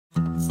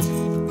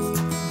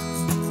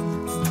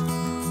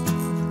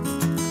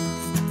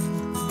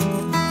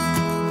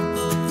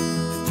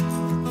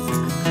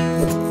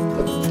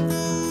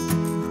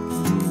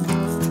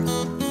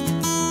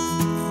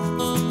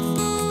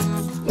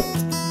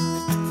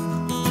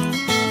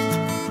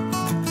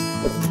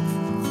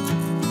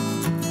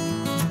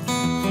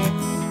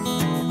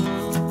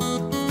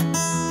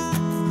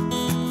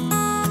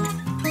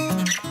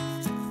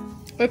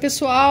Oi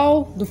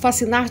pessoal, do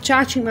Fascinarte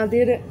Arte em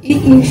Madeira e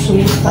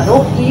Insumos para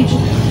Orquídea.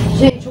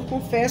 Gente, eu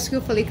confesso que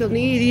eu falei que eu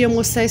nem iria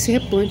mostrar esse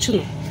replante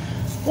não.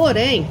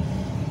 Porém,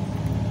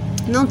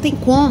 não tem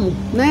como,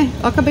 né?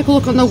 Eu acabei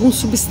colocando alguns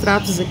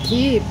substratos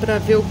aqui para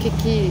ver o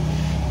que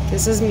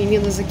essas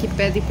meninas aqui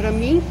pedem para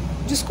mim.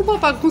 Desculpa a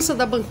bagunça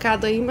da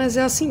bancada aí, mas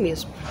é assim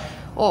mesmo.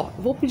 Ó,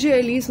 vou pedir a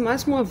Elis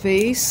mais uma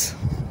vez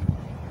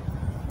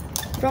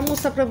para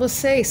mostrar para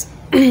vocês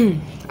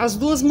as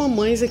duas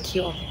mamães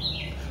aqui, ó,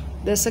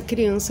 dessa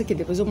criança aqui.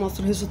 Depois eu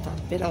mostro o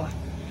resultado. Pera lá.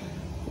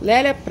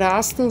 Lélia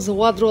Praestans, ou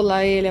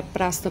Lélia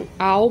Praestans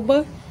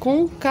Alba,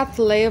 com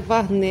Catleia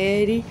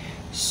Warneri,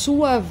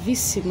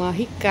 Suavíssima,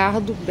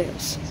 Ricardo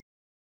Deus.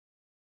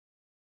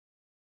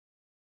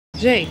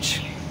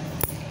 Gente,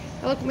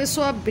 ela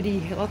começou a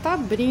abrir. Ela tá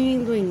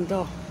abrindo ainda,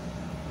 ó.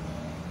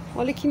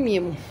 Olha que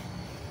mimo.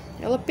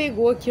 Ela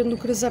pegou aqui no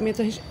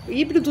cruzamento.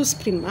 Híbridos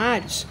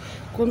primários,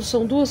 quando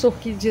são duas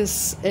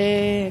orquídeas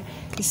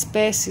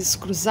espécies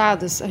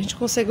cruzadas, a gente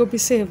consegue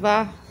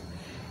observar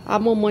a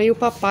mamãe e o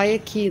papai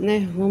aqui,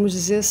 né? Vamos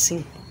dizer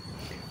assim.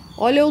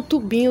 Olha o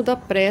tubinho da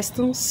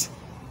Praestans,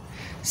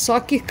 só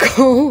que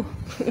com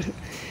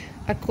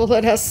a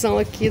coloração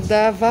aqui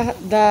da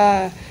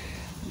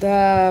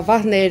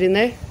Warneri,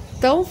 né?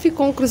 Então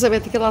ficou um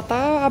cruzamento que ela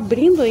tá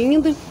abrindo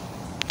ainda.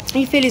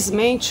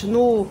 Infelizmente,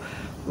 no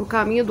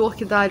caminho do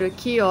orquidário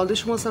aqui, ó,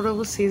 deixa eu mostrar pra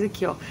vocês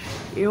aqui, ó.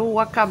 Eu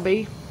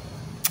acabei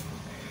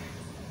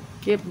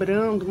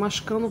quebrando,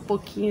 machucando um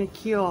pouquinho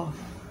aqui, ó,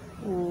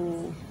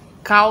 o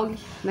caule,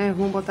 né?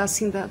 Vamos botar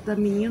assim da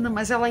menina,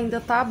 mas ela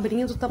ainda tá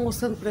abrindo, tá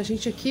mostrando pra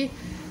gente aqui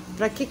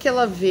pra que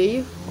ela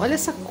veio. Olha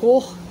essa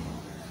cor,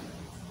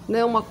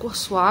 né? Uma cor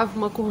suave,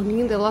 uma cor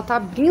linda. Ela tá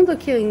abrindo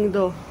aqui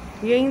ainda, ó.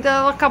 E ainda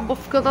ela acabou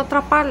ficando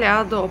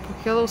atrapalhada, ó,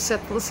 porque o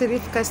certo seria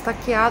ficar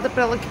estaqueada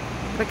para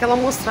que ela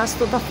mostrasse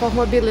toda a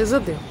forma, a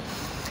beleza dela.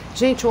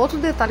 Gente, outro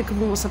detalhe que eu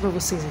vou mostrar para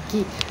vocês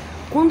aqui: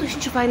 quando a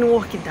gente vai no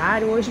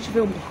orquidário ou a gente vê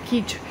uma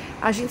orquídea,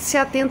 a gente se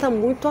atenta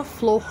muito à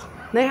flor,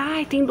 né?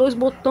 Ai, tem dois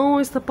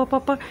botões, tá,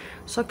 papapá.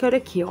 Só que olha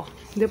aqui, ó.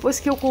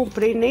 Depois que eu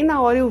comprei, nem na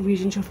hora eu vi,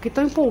 gente. Eu fiquei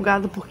tão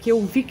empolgada porque eu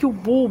vi que o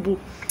bulbo,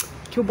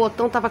 que o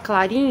botão tava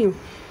clarinho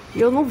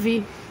e eu não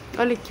vi.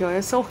 Olha aqui, ó,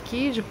 essa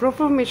orquídea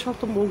provavelmente ela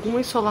tomou alguma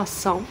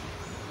insolação.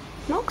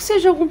 Não que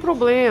seja algum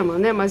problema,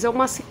 né? Mas é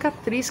uma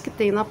cicatriz que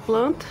tem na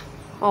planta.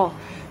 Ó,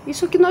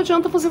 isso aqui não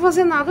adianta você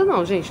fazer nada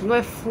não, gente. Não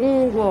é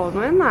fungo, ó,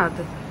 não é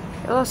nada.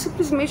 Ela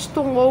simplesmente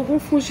tomou algum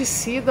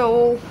fungicida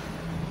ou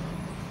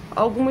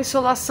alguma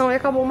insolação e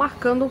acabou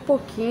marcando um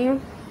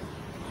pouquinho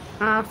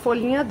a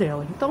folhinha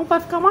dela. Então vai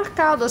ficar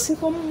marcado, assim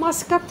como uma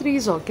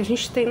cicatriz, ó, que a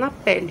gente tem na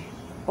pele.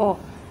 Ó,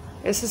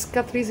 essa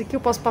cicatriz aqui eu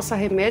posso passar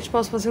remédio,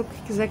 posso fazer o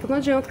que quiser, que não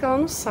adianta que ela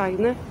não sai,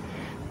 né?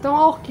 Então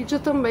a orquídea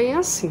também é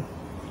assim.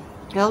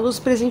 Ela nos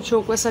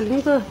presenteou com essa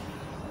linda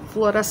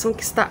floração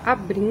que está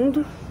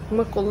abrindo.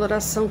 Uma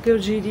coloração que eu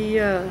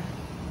diria...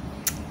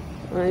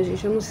 Ai,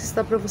 gente, eu não sei se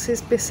dá pra vocês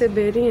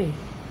perceberem aí.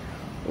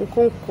 Um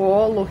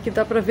concolor, que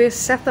dá pra ver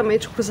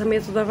certamente o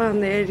cruzamento da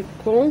Warneri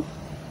com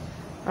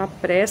a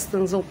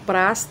Praestans ou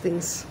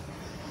Praestans.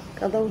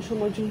 Cada um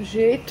chamou de um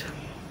jeito.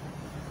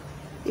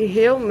 E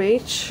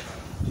realmente...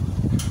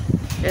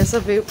 essa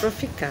veio pra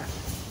ficar.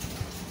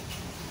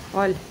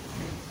 Olha.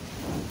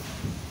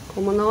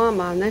 Como não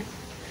amar, né?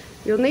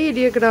 Eu nem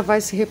iria gravar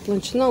esse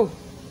replante não,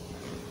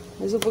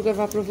 mas eu vou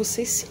gravar pra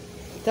vocês sim.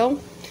 Então,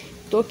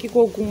 tô aqui com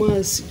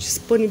algumas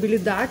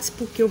disponibilidades,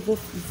 porque eu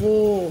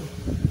vou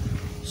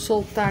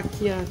soltar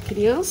aqui a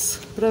criança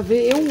pra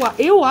ver.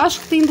 Eu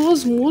acho que tem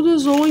duas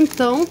mudas, ou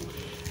então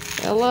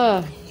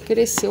ela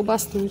cresceu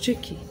bastante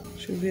aqui.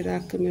 Deixa eu virar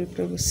a câmera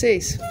pra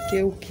vocês,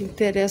 porque o que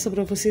interessa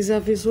pra vocês é a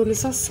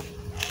visualização.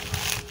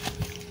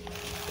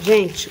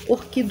 Gente,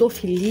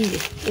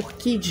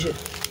 orquídea,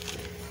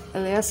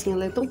 ela é assim,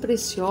 ela é tão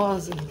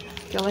preciosa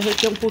que ela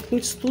requer um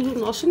pouquinho de estudo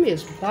nosso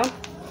mesmo, tá?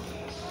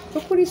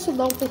 Procure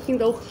estudar um pouquinho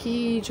da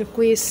orquídea,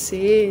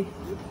 conhecer.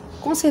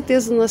 Com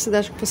certeza na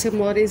cidade que você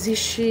mora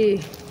existe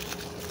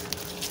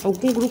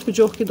algum grupo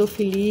de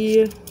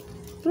orquidofilia.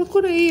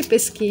 Procura aí,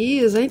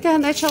 pesquisa. A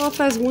internet ela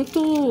traz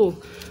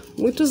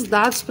muitos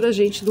dados pra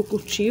gente do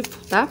cultivo,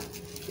 tá?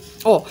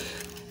 Ó,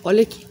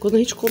 olha aqui, quando a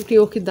gente compra em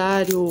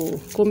orquidário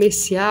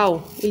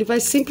comercial, ele vai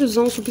sempre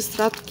usar um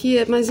substrato que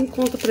é mais em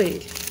conta para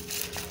ele.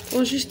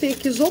 Então a gente tem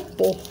aqui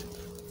isopor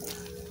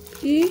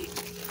e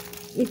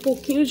um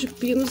pouquinho de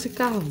pinos e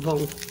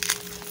carvão.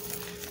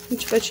 A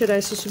gente vai tirar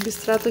esse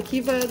substrato aqui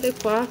e vai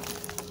adequar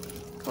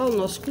ao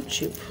nosso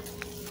cultivo.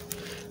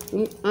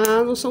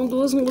 Não são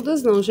duas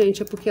mudas não,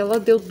 gente, é porque ela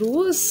deu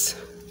duas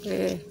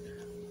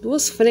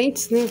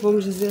frentes, né,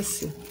 vamos dizer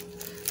assim.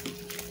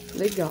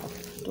 Legal.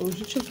 Então a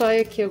gente vai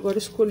aqui agora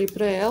escolher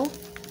para ela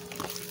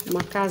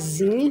uma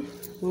casinha,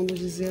 vamos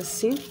dizer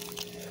assim,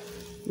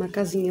 uma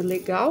casinha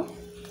legal,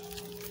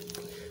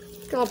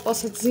 que ela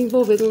possa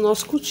desenvolver no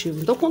nosso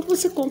cultivo. Então quando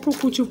você compra um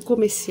cultivo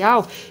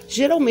comercial,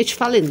 geralmente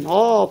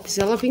Phalaenopsis,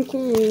 ela vem com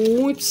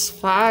muito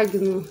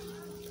esfagno,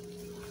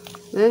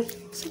 né?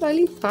 Você vai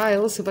limpar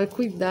ela, você vai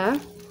cuidar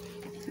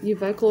e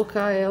vai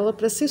colocar ela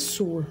para ser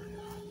sua.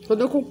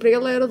 Quando eu comprei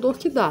ela era do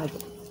orquidário.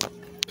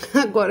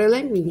 agora ela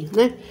é minha,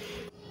 né?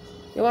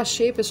 Eu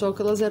achei, pessoal,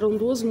 que elas eram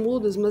duas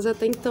mudas, mas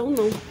até então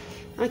não.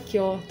 Aqui,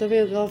 ó, tá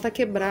vendo? Ela tá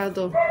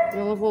quebrada, ó.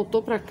 Ela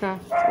voltou pra cá.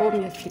 Ô,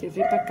 minha filha,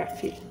 vem pra cá,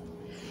 filha.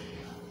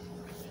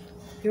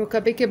 Eu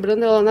acabei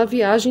quebrando ela na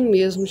viagem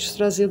mesmo, de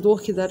trazer do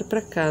orquidário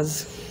pra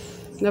casa.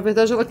 Na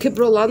verdade, ela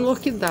quebrou lá no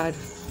orquidário,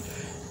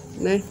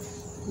 né?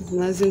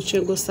 Mas eu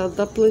tinha gostado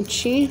da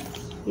plantinha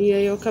e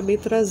aí eu acabei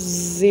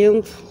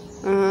trazendo.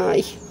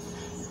 Ai,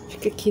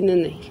 fica aqui,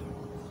 neném.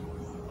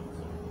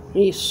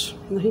 Isso.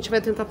 A gente vai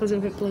tentar fazer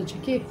um replante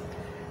aqui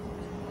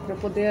para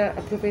poder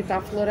aproveitar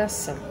a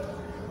floração.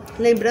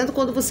 Lembrando,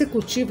 quando você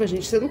cultiva,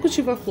 gente, você não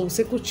cultiva a flor,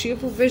 você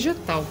cultiva o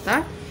vegetal,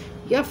 tá?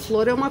 E a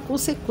flor é uma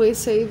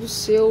consequência aí do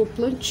seu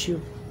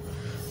plantio.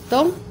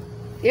 Então,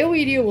 eu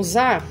iria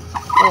usar,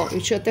 ó,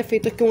 eu tinha até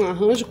feito aqui um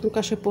arranjo com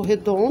cachepot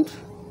redondo,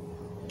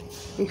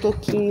 um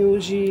toquinho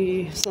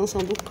de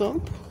Sansão do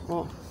Campo,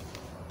 ó.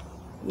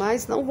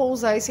 Mas não vou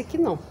usar esse aqui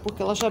não,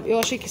 porque ela já, eu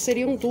achei que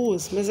seriam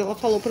duas, mas ela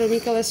falou pra mim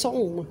que ela é só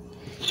uma.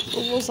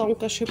 Eu vou usar um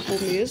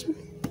cachepot mesmo.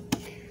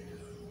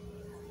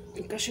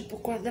 Um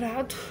cachepot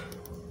quadrado.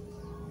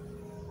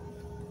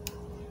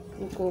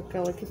 Vou colocar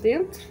ela aqui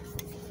dentro.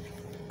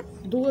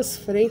 Duas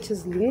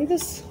frentes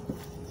lindas.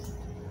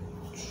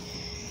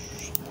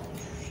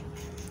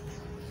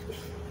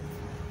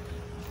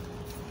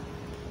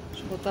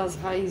 Deixa eu botar as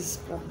raízes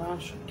pra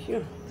baixo aqui,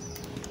 ó.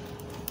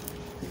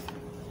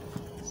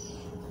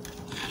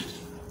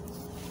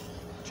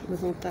 Deixa eu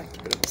levantar aqui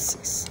pra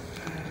vocês.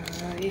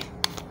 Aí.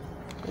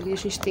 Ali a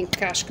gente tem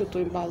caixa que eu tô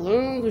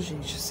embalando,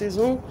 gente. Vocês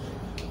vão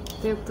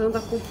tentando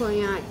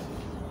acompanhar aí.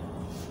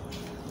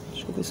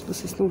 Deixa eu ver se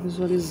vocês estão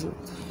visualizando.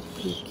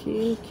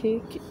 Aqui,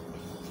 aqui, aqui.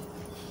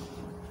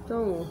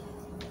 Então,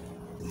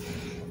 ó.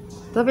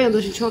 Tá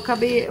vendo, gente? Eu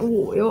acabei...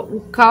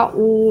 O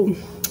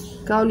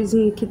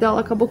caulezinho aqui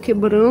dela acabou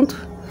quebrando.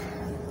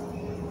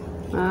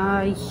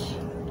 Ai.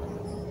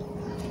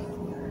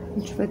 A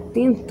gente vai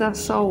tentar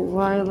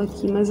salvar ela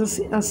aqui, mas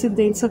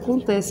acidentes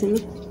acontecem, né?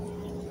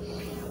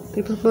 Não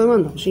tem problema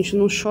não. A gente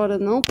não chora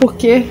não,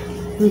 porque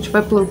a gente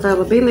vai plantar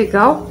ela bem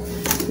legal.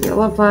 E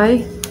ela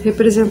vai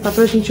representar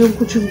pra gente um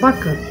cultivo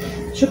bacana.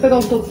 Deixa eu pegar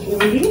um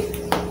toquinho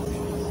ali.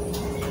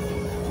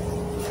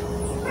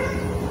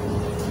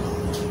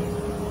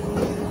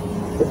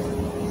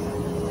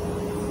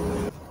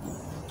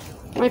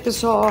 Aí,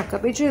 pessoal, ó,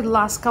 acabei de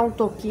lascar um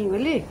toquinho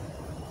ali.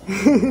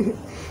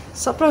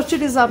 Só para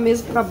utilizar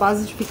mesmo para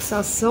base de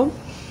fixação.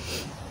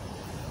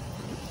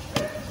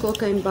 Vou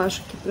colocar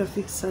embaixo aqui para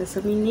fixar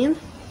essa menina.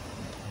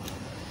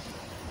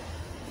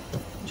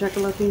 Já que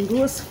ela tem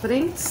duas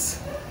frentes.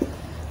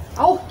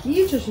 A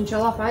orquídea, gente,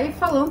 ela vai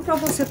falando para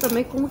você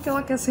também como que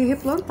ela quer ser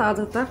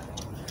replantada, tá?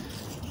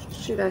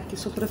 Deixa eu tirar aqui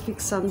só para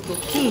fixar um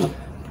pouquinho,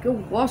 porque eu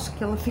gosto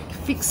que ela fique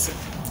fixa.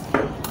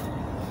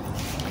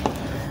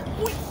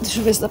 Deixa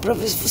eu ver se dá pra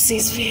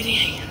vocês verem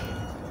aí.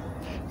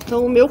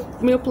 Então o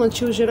meu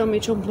plantio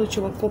geralmente é um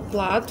plantio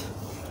acoplado.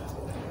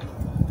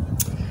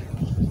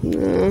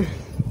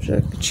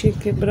 Já que tinha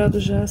quebrado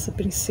já essa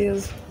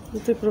princesa, não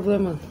tem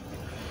problema.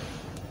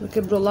 Ela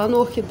quebrou lá no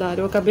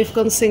orquidário. Eu acabei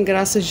ficando sem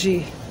graça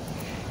de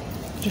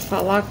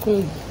falar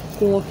com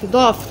o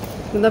orquidófilo.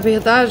 E, na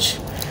verdade,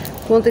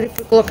 quando ele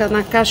foi colocar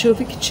na caixa, eu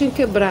vi que tinha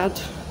quebrado.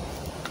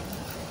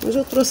 Mas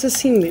eu trouxe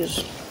assim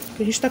mesmo.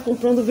 Porque a gente tá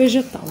comprando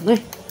vegetal, né?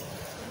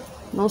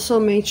 Não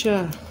somente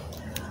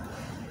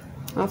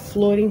a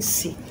flor em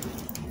si.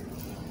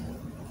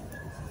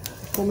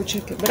 Como eu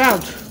tinha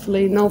quebrado,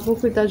 falei, não, vou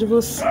cuidar de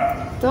você.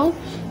 Então,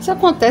 se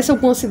acontece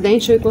algum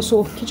acidente aí com a sua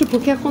orquídea,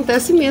 porque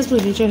acontece mesmo,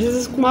 gente. Às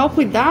vezes, com maior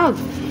cuidado,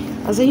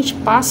 às vezes a gente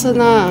passa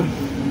na...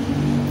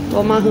 Tô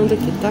amarrando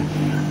aqui, tá?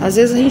 Às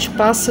vezes a gente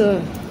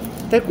passa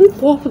até com o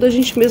corpo da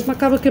gente mesmo,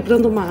 acaba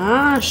quebrando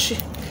uma haste.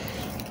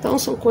 Então,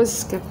 são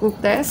coisas que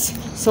acontecem,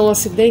 são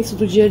acidentes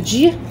do dia a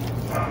dia.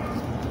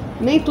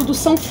 Nem tudo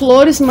são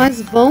flores,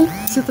 mas vão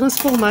se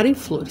transformar em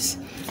flores.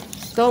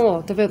 Então,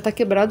 ó, tá vendo? Tá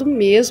quebrado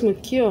mesmo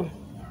aqui, ó.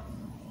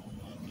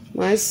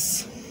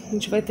 Mas a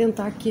gente vai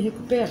tentar aqui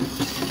recuperar.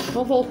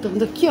 Então,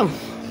 voltando aqui, ó.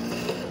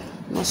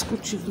 Nosso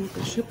cultivo no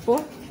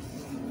cachepot.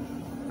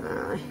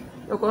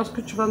 Eu gosto de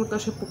cultivar no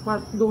cachepot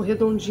do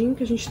redondinho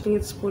que a gente tem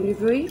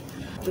disponível aí.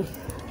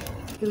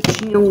 Eu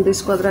tinha um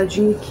desse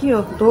quadradinho aqui,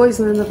 ó. Dois,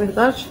 né, na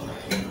verdade.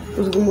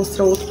 Depois eu vou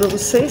mostrar outro pra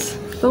vocês.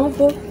 Então, eu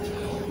vou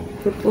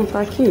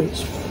replantar aqui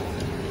mesmo.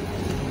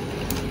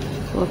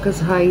 Coloca as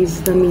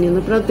raízes da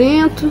menina pra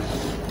dentro.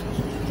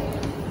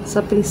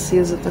 Essa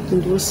princesa tá com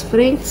duas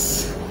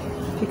frentes.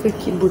 Fica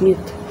aqui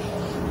bonita.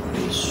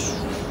 Isso.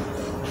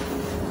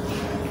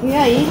 E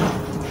aí,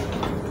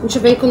 a gente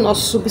vem com o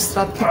nosso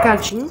substrato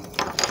picadinho.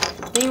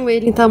 Tenho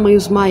ele em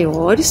tamanhos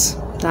maiores,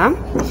 tá?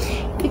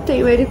 E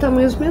tenho ele em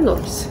tamanhos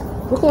menores.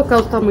 Vou colocar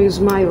os tamanhos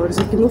maiores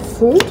aqui no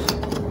fundo.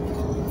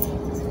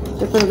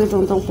 Até para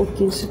levantar um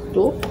pouquinho esse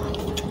topo.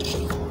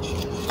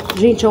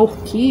 Gente, a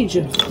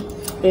orquídea,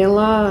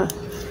 ela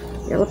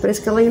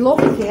parece que ela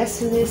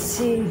enlouquece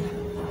nesse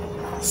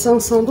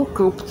Sansão do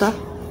Campo, tá?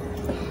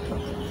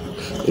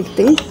 Ele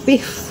tem um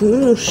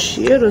perfume, um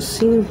cheiro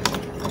assim.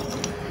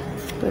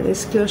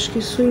 Parece que eu acho que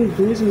isso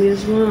induz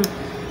mesmo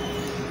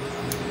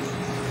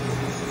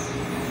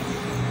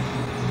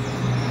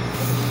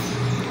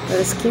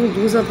Parece que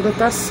induz a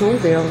brotação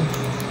dela.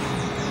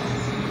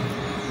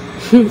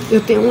 Eu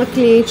tenho uma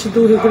cliente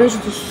do Rio Grande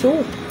do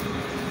Sul,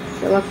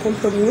 ela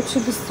compra muito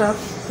substrato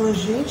com a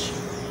gente.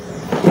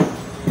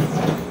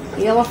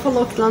 E ela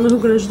falou que lá no Rio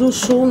Grande do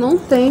Sul não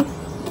tem.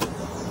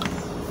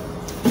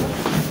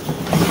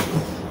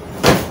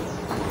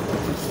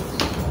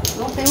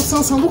 Não tem o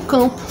Sansão do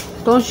Campo.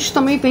 Então a gente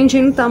também vende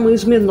em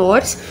tamanhos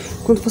menores.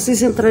 Quando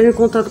vocês entrarem em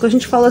contato com a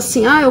gente, fala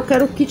assim: ah, eu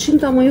quero o kit em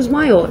tamanhos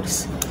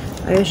maiores.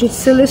 Aí a gente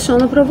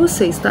seleciona pra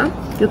vocês, tá?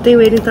 Eu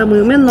tenho ele em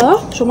tamanho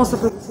menor. Deixa eu mostrar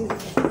pra vocês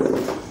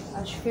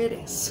a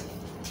diferença.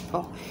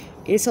 Ó,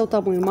 esse é o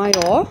tamanho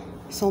maior,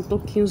 são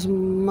toquinhos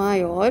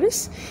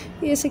maiores.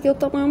 E esse aqui é o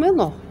tamanho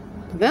menor,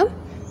 tá vendo?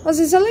 Às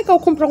vezes é legal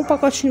comprar um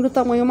pacotinho do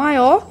tamanho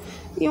maior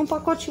e um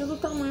pacotinho do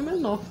tamanho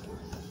menor.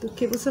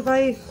 Porque você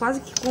vai quase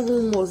que como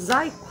um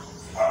mosaico,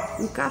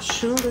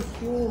 encaixando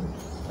aqui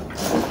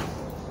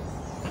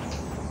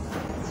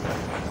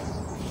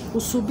o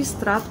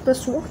substrato da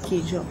sua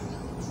orquídea, ó.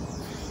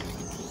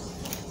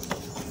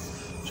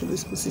 Deixa eu ver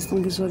se vocês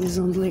estão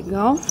visualizando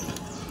legal.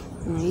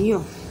 Aí,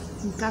 ó,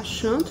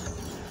 encaixando,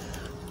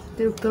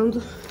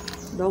 tentando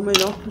dar o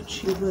melhor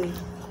cultivo aí,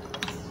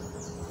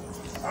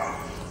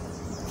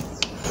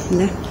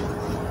 né?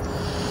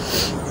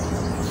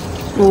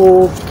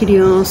 Ô,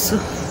 criança,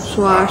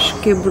 sua haste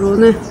quebrou,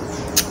 né?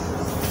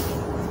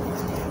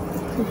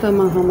 Vou tentar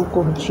amarrar uma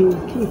cordinha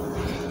aqui.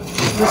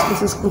 Ver se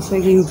vocês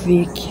conseguem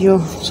ver aqui, ó.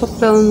 Só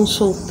pra ela não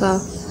soltar.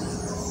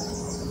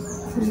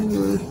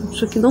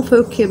 Isso aqui não foi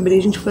eu que quebrei,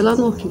 a gente foi lá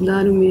no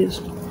orquidário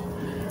mesmo.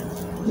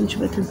 A gente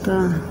vai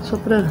tentar, só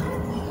pra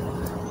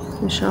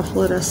deixar a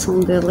floração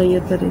dela aí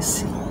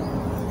aparecer.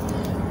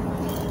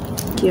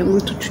 Aqui é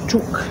muito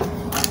tchutchuca.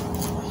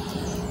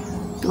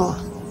 Ó.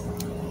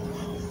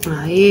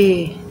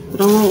 Aê,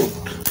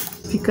 pronto.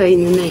 Fica aí,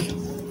 neném.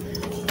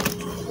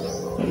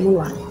 Vamos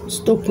lá. Os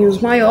toquinhos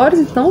maiores,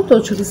 então, tô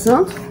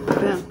utilizando, tá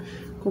vendo?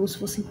 Como se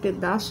fossem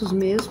pedaços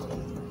mesmo.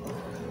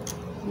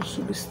 Um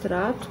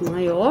substrato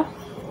maior.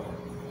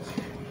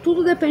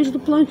 Tudo depende do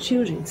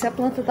plantio, gente. Se a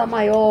planta tá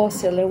maior,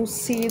 se ela é um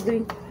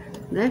seedling,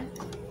 né?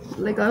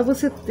 O legal é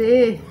você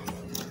ter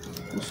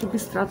um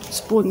substrato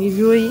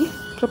disponível aí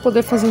para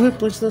poder fazer o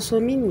replante da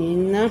sua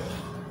menina.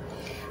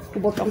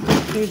 Vou botar um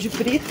pouquinho de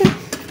brita.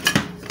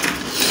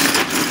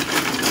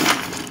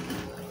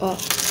 Ó,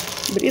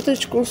 brita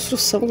de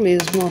construção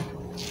mesmo, ó.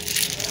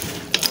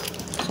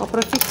 Só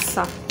para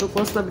fixar. Eu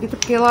gosto da brita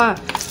porque ela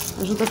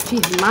ajuda a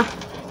firmar.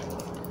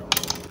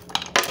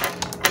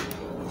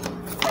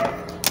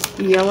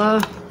 E ela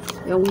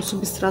é um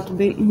substrato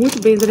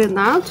muito bem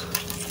drenado.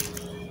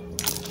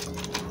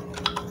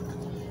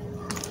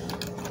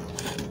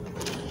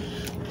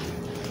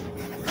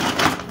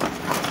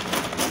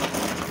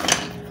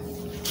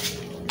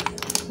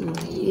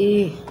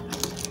 E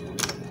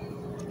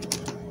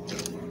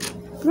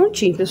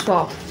prontinho,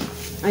 pessoal.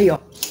 Aí, ó.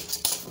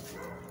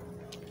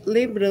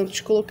 Lembrando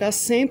de colocar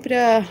sempre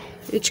a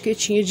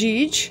etiquetinha de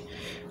ID,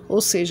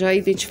 ou seja, a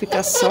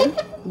identificação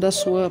da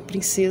sua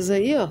princesa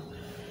aí, ó.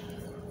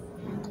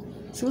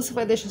 Se você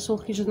vai deixar sua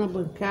orquídea na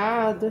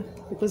bancada,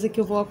 depois aqui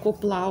eu vou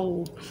acoplar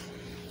o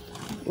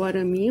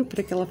araminho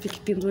para que ela fique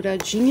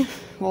penduradinha.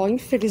 Ó,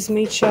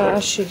 infelizmente a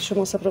haste, deixa eu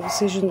mostrar para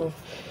vocês de novo,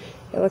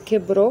 ela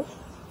quebrou.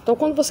 Então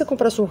quando você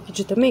comprar sua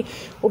orquídea também,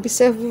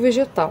 observe o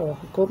vegetal,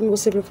 ó. Como eu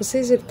mostrei para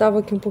vocês, ele estava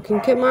aqui um pouquinho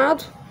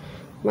queimado,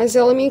 mas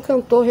ela me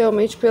encantou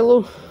realmente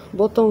pelo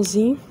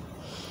botãozinho.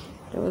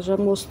 Ela já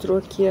mostrou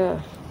aqui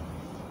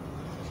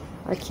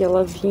aqui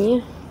ela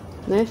vinha,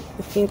 né?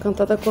 Eu fiquei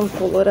encantada com a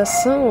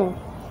coloração,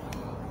 ó.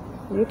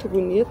 Muito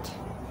bonito.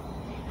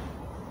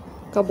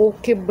 Acabou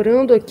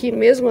quebrando aqui,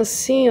 mesmo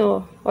assim,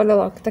 ó. Olha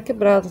lá, que tá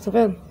quebrado, tá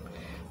vendo?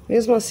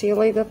 Mesmo assim,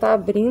 ela ainda tá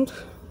abrindo.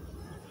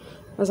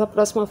 Mas a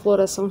próxima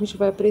floração a gente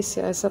vai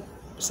apreciar essa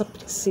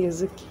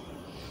princesa aqui.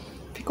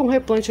 Fica um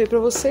replante aí pra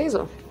vocês,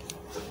 ó.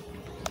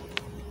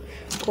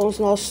 Com os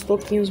nossos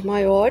toquinhos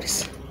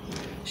maiores.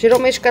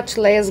 Geralmente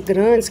catileias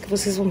grandes que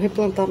vocês vão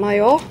replantar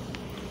maior.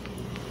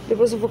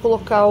 Depois eu vou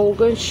colocar o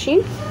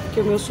ganchinho, que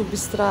é o meu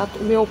substrato,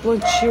 o meu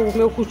plantio, o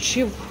meu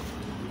cultivo.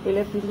 Ele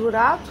é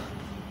pendurado.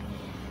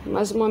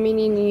 Mais uma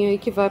menininha aí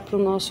que vai pro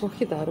nosso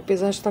orquidário.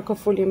 Apesar de estar com a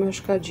folhinha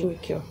machucadinha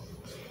aqui, ó.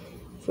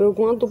 Foi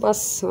alguma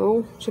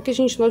adubação. Isso aqui,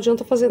 gente, não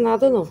adianta fazer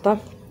nada não, tá?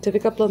 Você vê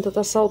que a planta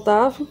tá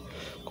saudável.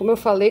 Como eu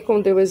falei,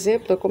 como deu o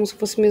exemplo, é como se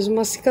fosse mesmo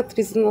uma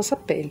cicatriz da nossa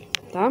pele,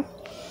 tá?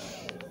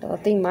 Ela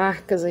tem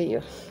marcas aí,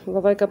 ó. Ela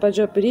vai acabar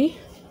de abrir.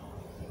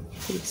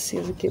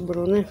 Princesa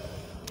quebrou, né?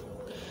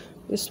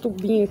 Esse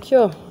tubinho aqui,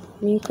 ó,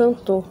 me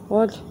encantou,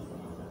 olha.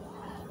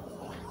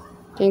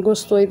 Quem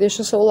gostou aí,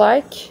 deixa seu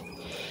like.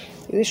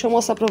 E deixa eu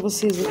mostrar pra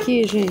vocês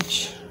aqui,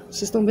 gente.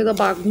 Vocês estão vendo a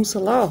bagunça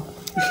lá, ó.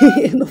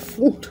 No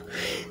fundo.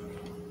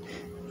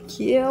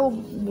 Que é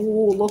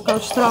o local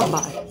de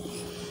trabalho.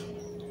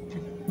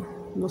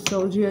 Vou mostrar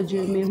o dia a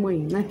dia mesmo aí,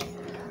 né?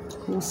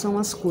 Como são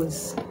as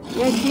coisas.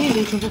 E aqui,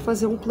 gente, eu vou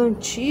fazer um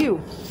plantio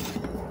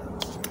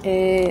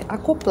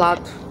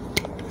acoplado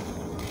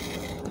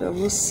pra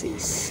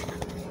vocês.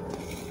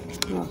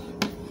 Ó.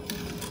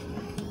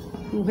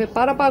 Não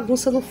repara a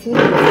bagunça no fundo,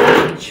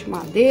 né, gente?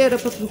 Madeira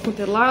pra tudo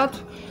quanto é lado.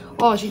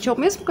 Ó, gente, é o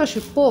mesmo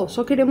cachepô,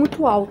 só que ele é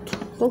muito alto.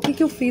 Então, o que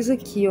que eu fiz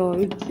aqui, ó?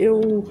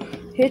 Eu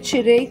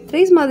retirei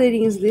 3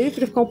 madeirinhas dele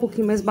pra ele ficar um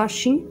pouquinho mais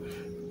baixinho,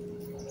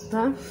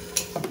 tá?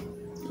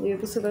 E aí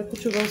você vai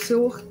cultivar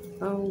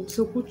o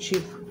seu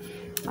cultivo.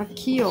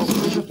 Aqui, ó,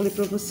 como eu já falei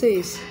pra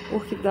vocês,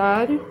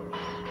 orquidário.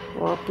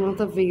 Ó, a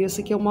planta veio.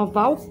 Essa aqui é uma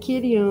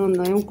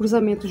valqueriana, é um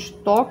cruzamento de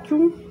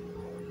Tóquio,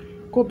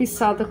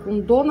 cobiçada com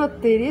Dona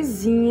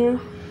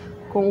Terezinha,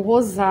 com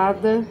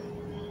rosada.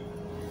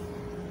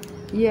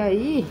 E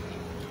aí,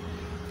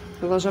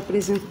 ela já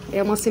apresenta,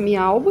 é uma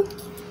semi-alba,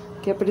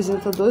 que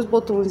apresenta 2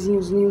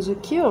 botõezinhos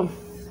aqui, ó,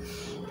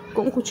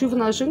 com cultivo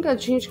na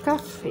jangadinha de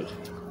café.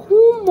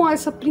 Como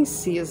essa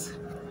princesa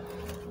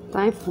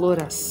tá em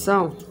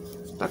floração,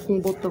 tá com um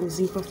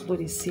botãozinho para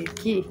florescer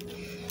aqui.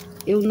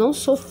 Eu não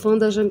sou fã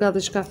da jangada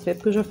de café,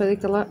 porque eu já falei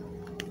que ela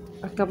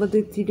acaba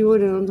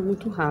deteriorando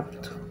muito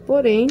rápido.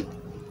 Porém,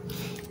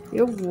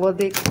 eu vou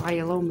adequar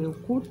ela ao meu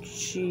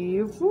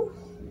cultivo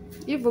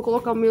e vou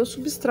colocar o meu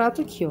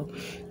substrato aqui, ó.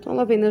 Então,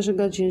 ela vem na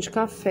jangadinha de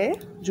café,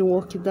 de um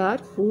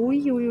orquidário.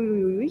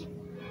 Ui.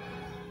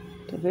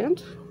 Tá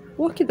vendo?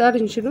 O orquidário,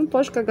 gente, ele não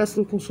pode ficar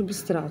gastando com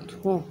substrato,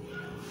 ó.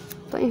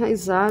 Tá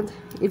enraizado.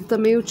 Ele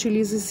também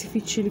utiliza esse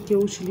fitilho que eu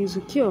utilizo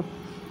aqui, ó.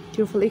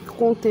 Que eu falei que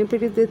com o tempo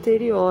ele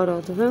deteriora,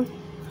 ó, tá vendo?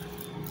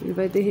 Ele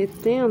vai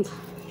derretendo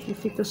e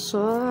fica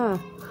só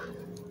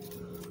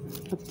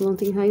a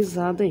planta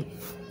enraizada aí.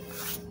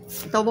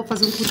 Então, eu vou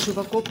fazer um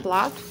cultivo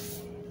acoplado,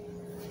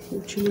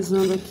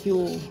 utilizando aqui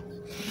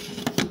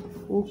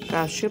o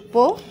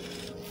Cachepot.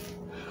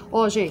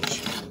 Ó,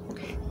 gente,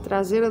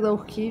 traseira da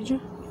orquídea,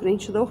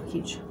 frente da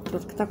orquídea.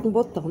 Tanto que tá com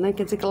botão, né?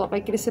 Quer dizer que ela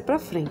vai crescer pra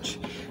frente.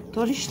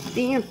 Então, a gente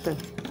tenta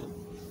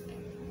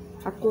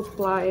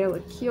acoplar ela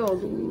aqui, ó,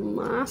 no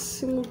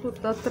máximo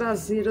da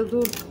traseira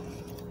do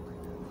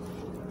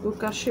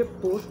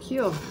Cachepot aqui,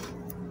 ó,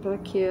 para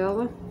que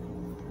ela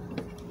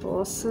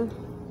possa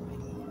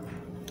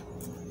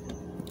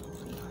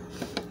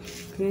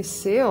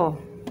crescer, ó,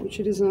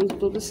 utilizando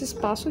todo esse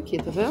espaço aqui,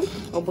 tá vendo?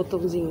 Ó, o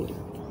botãozinho.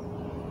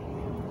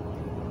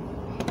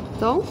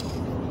 Então,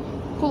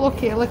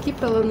 coloquei ela aqui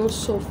para ela não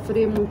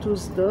sofrer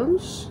muitos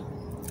danos.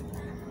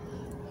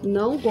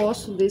 Não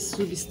gosto desse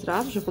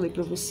substrato, já falei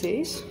para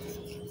vocês.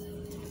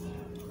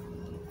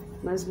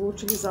 Mas vou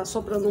utilizar só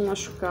para não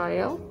machucar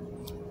ela.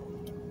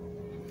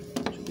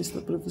 Deixa eu ver se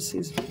dá para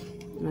vocês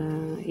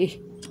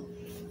verem.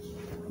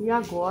 E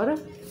agora,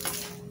 vou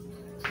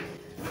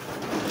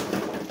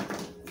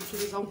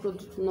utilizar um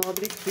produto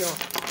nobre aqui,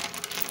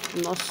 ó.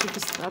 O nosso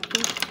substrato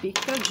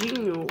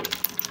picadinho.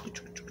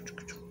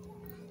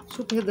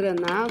 Super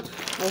drenado.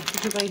 A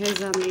orquídea vai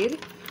enraizar nele.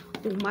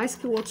 Por mais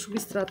que o outro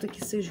substrato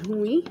aqui seja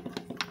ruim,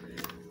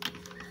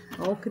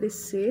 ao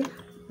crescer,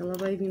 ela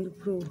vai vindo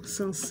pro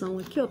Sansão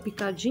aqui, ó,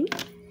 picadinho.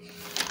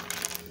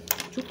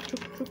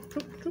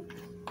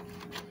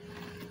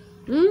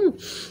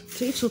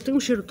 Gente, só tem um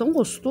cheiro tão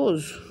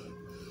gostoso.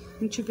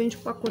 A gente vende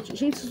pacote.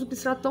 Gente, esse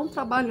substrato é um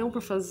trabalhão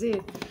pra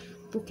fazer,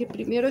 porque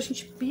primeiro a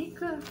gente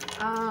pica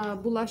a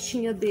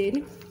bolachinha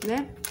dele,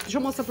 né? Deixa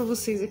eu mostrar pra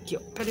vocês aqui, ó.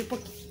 Peraí um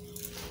pouquinho.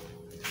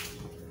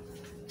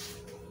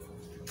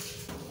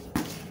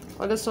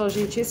 Olha só,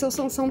 gente, esse é o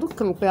Sansão do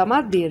campo, é a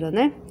madeira,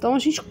 né? Então a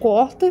gente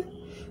corta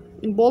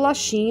em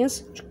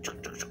bolachinhas,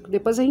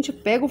 depois a gente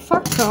pega o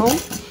facão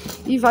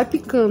e vai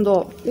picando,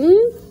 ó,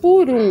 um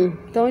por um.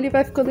 Então ele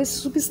vai ficando esse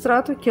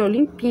substrato aqui, ó,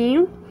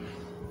 limpinho,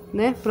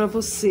 né, pra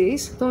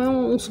vocês. Então é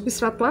um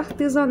substrato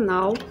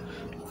artesanal,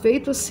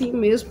 feito assim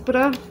mesmo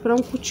pra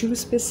um cultivo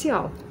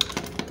especial.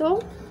 Então,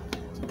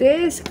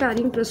 dê esse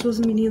carinho para suas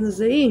meninas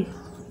aí,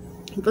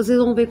 e vocês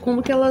vão ver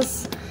como que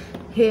elas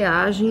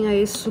reagem a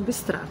esse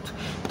substrato.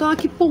 Então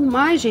aqui, por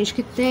mais, gente,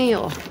 que tenha,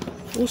 ó,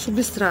 um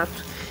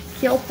substrato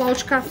que é o pau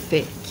de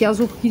café, que as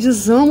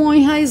orquídeas amam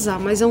enraizar,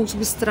 mas é um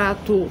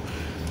substrato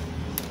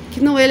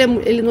que não,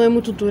 ele não é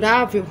muito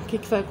durável, o que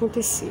que vai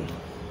acontecer?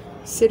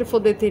 Se ele for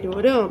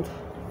deteriorando,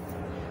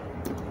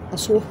 a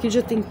sua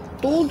orquídea tem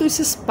todo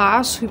esse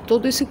espaço e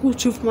todo esse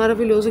cultivo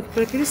maravilhoso aqui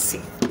para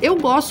crescer. Eu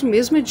gosto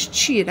mesmo é de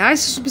tirar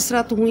esse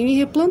substrato ruim e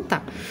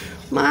replantar,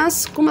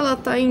 mas como ela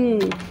tá em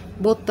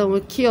botão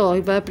aqui, ó,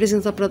 e vai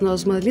apresentar para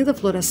nós uma linda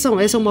floração.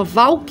 Essa é uma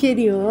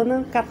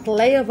valqueriana,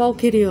 Catleia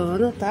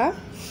valqueriana, tá?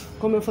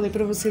 Como eu falei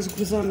para vocês, o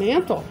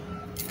cruzamento, ó.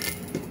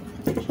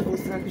 Deixa eu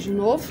mostrar aqui de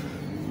novo.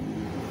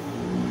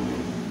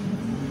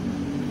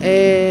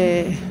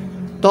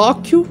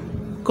 Tóquio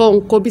com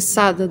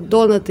cobiçada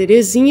Dona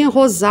Terezinha,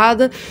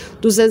 rosada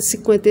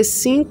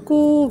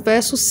 255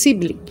 versus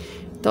Sibling.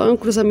 Então é um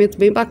cruzamento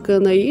bem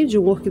bacana aí, de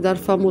um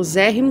orquidário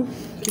famosérrimo,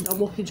 que dá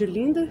uma orquídea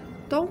linda.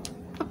 Então,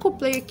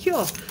 acoplei aqui,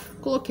 ó.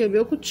 Coloquei o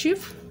meu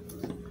cultivo.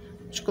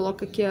 A gente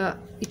coloca aqui a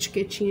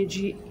etiquetinha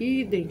de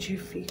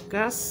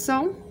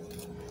identificação.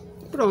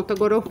 Pronto,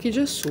 agora a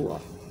orquídea é sua, ó.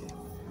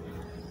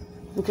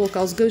 Vou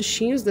colocar os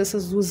ganchinhos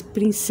dessas duas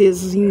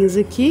princesinhas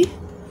aqui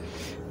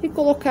e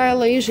colocar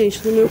ela aí,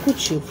 gente, no meu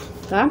cultivo,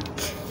 tá?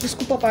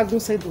 Desculpa a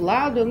bagunça aí do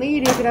lado, eu nem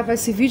iria gravar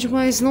esse vídeo,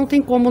 mas não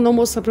tem como não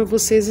mostrar pra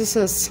vocês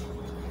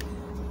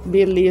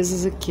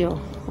belezas aqui, ó.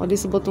 Olha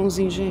esse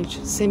botãozinho,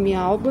 gente.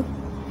 Semi-alba.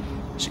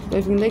 Acho que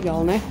vai vir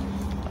legal, né?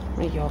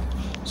 Aí, ó.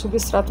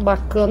 Substrato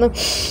bacana.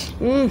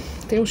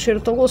 Tem um cheiro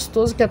tão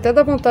gostoso que até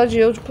dá vontade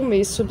de comer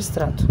esse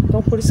substrato.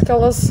 Então, por isso que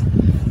elas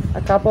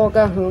acabam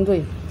agarrando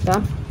aí,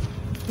 tá?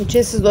 Eu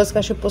tinha esses dois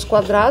cachepots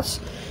quadrados.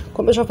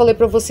 Como eu já falei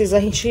pra vocês, a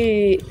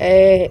gente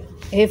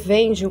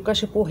revende o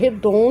cachepot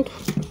redondo,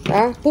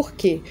 tá? Por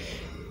quê?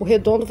 O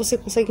redondo você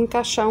consegue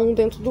encaixar um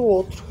dentro do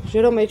outro.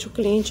 Geralmente o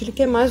cliente ele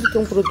quer mais do que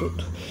um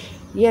produto.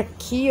 E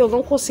aqui eu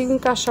não consigo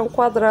encaixar um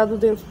quadrado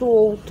dentro do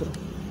outro,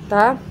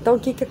 tá? Então o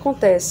que que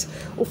acontece?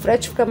 O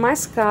frete fica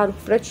mais caro.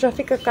 O frete já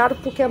fica caro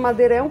porque a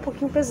madeira é um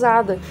pouquinho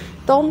pesada.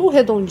 Então no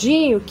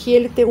redondinho, que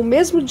ele tem o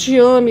mesmo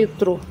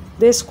diâmetro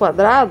desse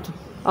quadrado,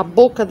 a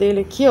boca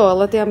dele aqui, ó,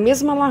 ela tem a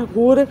mesma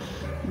largura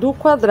do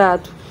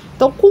quadrado.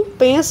 Então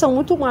compensa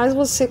muito mais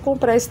você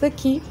comprar esse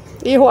daqui.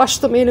 E eu acho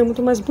também ele é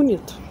muito mais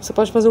bonito. Você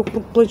pode fazer o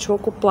plantio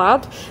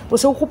acoplado.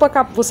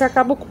 Você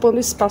acaba ocupando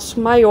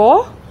espaço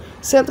maior,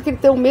 sendo que ele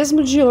tem o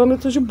mesmo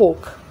diâmetro de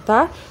boca,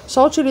 tá?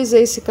 Só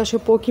utilizei esse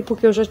cachepot aqui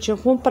porque eu já tinha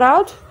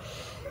comprado.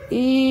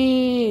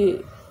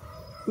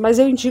 Mas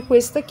eu indico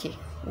esse daqui.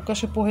 O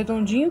cachepot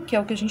redondinho, que é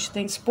o que a gente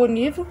tem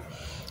disponível.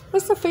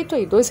 Mas tá feito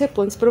aí, 2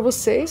 replantes para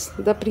vocês.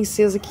 Da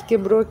princesa que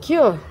quebrou aqui,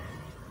 ó.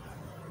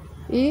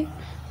 E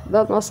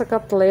da nossa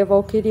cattleya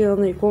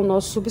valqueriana aí com o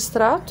nosso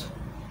substrato.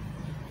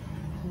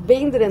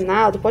 Bem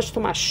drenado, pode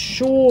tomar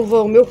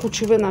chuva. O meu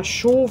cultivo é na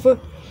chuva.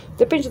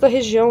 Depende da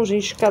região,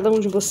 gente, cada um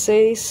de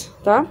vocês,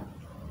 tá?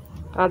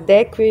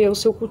 Adeque ao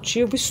seu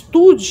cultivo,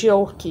 estude a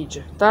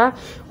orquídea, tá?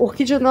 A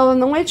orquídea ela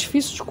não é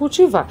difícil de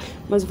cultivar,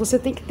 mas você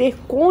tem que ter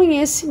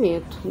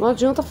conhecimento. Não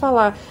adianta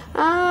falar,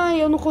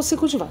 eu não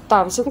consigo cultivar.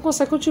 Tá, você não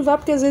consegue cultivar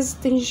porque às vezes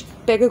tem gente que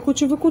pega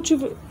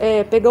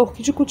pega a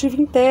orquídea e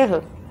cultiva em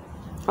terra.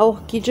 A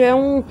orquídea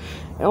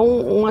é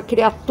uma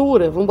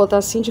criatura, vamos botar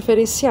assim,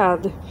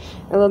 diferenciada.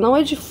 Ela não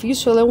é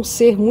difícil, ela é um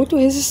ser muito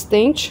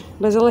resistente,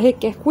 mas ela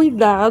requer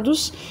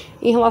cuidados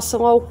em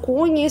relação ao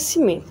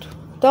conhecimento.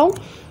 Então,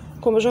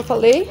 como eu já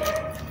falei,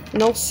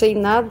 não sei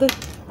nada,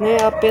 né?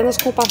 Apenas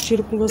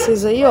compartilho com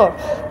vocês aí, ó,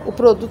 o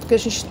produto que a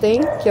gente tem,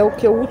 que é o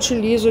que eu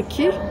utilizo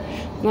aqui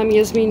nas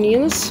minhas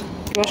meninas.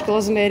 Eu acho que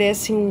elas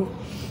merecem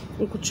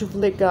um cultivo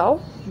legal,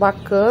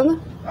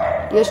 bacana.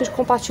 E a gente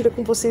compartilha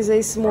com vocês aí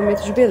esse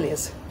momento de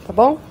beleza, tá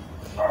bom?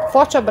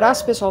 Forte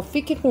abraço, pessoal.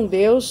 Fiquem com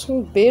Deus.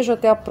 Um beijo,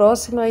 até a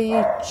próxima e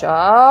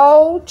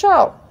tchau,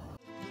 tchau.